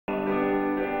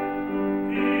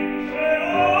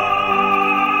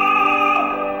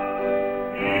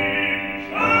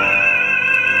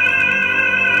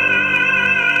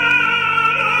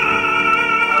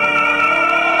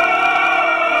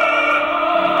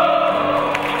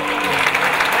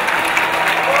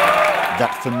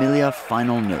That familiar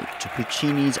final note to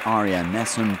Puccini's aria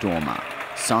Nessun Dorma,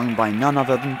 sung by none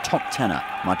other than top tenor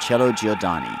Marcello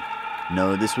Giordani.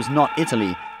 No, this was not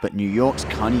Italy, but New York's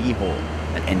Carnegie Hall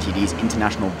at NTD's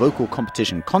International Vocal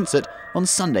Competition concert on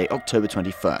Sunday, October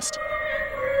 21st.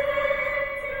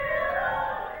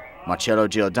 Marcello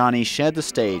Giordani shared the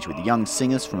stage with young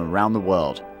singers from around the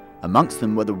world. Amongst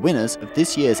them were the winners of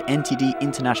this year's NTD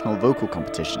International Vocal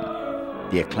Competition.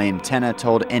 The acclaimed tenor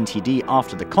told NTD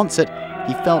after the concert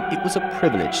he felt it was a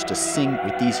privilege to sing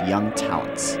with these young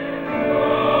talents.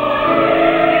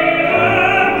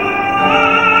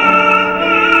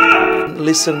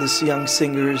 Listen to these young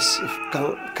singers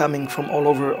coming from all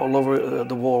over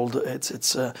the world.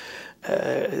 It's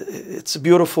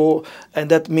beautiful,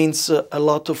 and that means a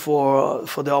lot for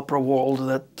the opera world.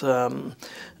 That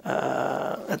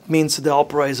means the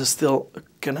opera is still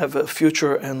can have a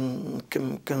future and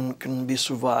can be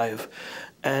survive.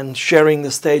 And sharing the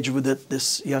stage with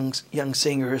these young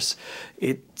singers,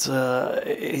 it's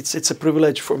a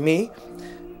privilege for me.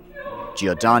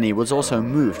 Giordani was also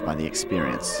moved by the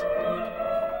experience.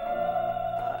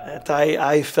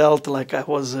 I felt like I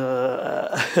was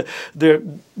their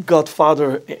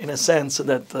godfather in a sense,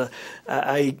 that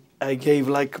I gave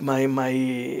like my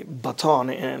baton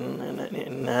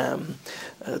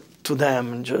to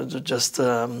them just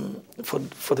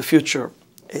for the future.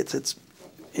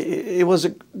 It was a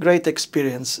great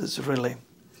experience.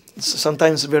 It's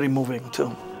sometimes very moving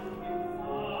too.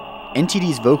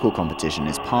 NTD's vocal competition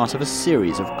is part of a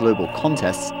series of global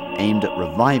contests aimed at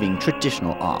reviving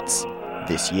traditional arts.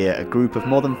 This year, a group of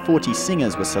more than 40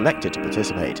 singers were selected to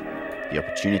participate. The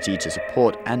opportunity to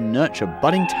support and nurture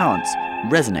budding talents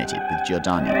resonated with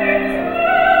Giordani.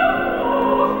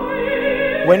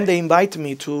 When they invited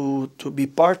me to be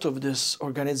part of this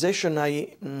organization,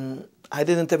 I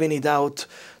didn't have any doubt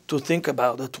to think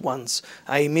about it once.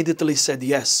 I immediately said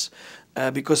yes,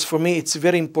 because for me it's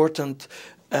very important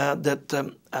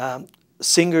that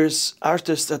singers,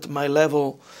 artists at my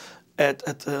level,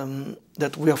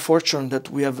 that we are fortunate that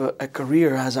we have a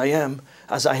career as I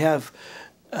have.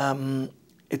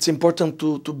 It's important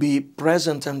to be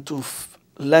present and to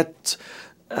let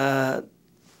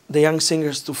the young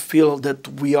singers to feel that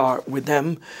we are with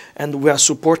them and we are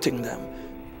supporting them.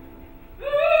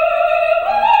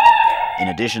 In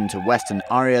addition to Western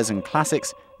arias and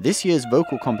classics, this year's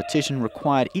vocal competition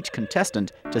required each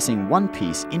contestant to sing one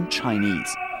piece in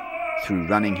Chinese. Through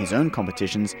running his own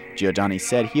competitions, Giordani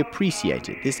said he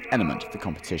appreciated this element of the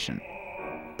competition.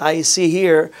 I see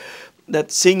here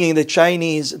that singing the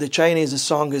Chinese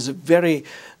song is very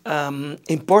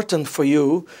important for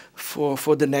you,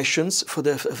 for the nations, for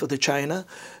the China,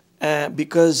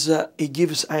 because it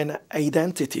gives an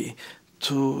identity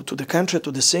to the country,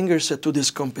 to the singers, to this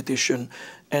competition.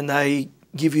 And I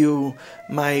give you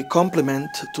my compliment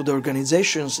to the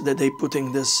organizations that they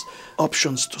putting these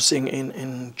options to sing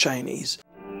in Chinese.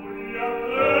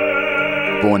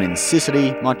 Born in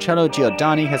Sicily, Marcello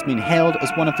Giordani has been hailed as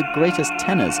one of the greatest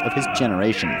tenors of his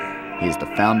generation. He is the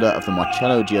founder of the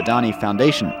Marcello Giordani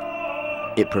Foundation.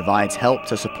 It provides help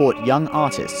to support young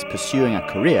artists pursuing a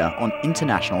career on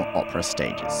international opera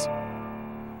stages.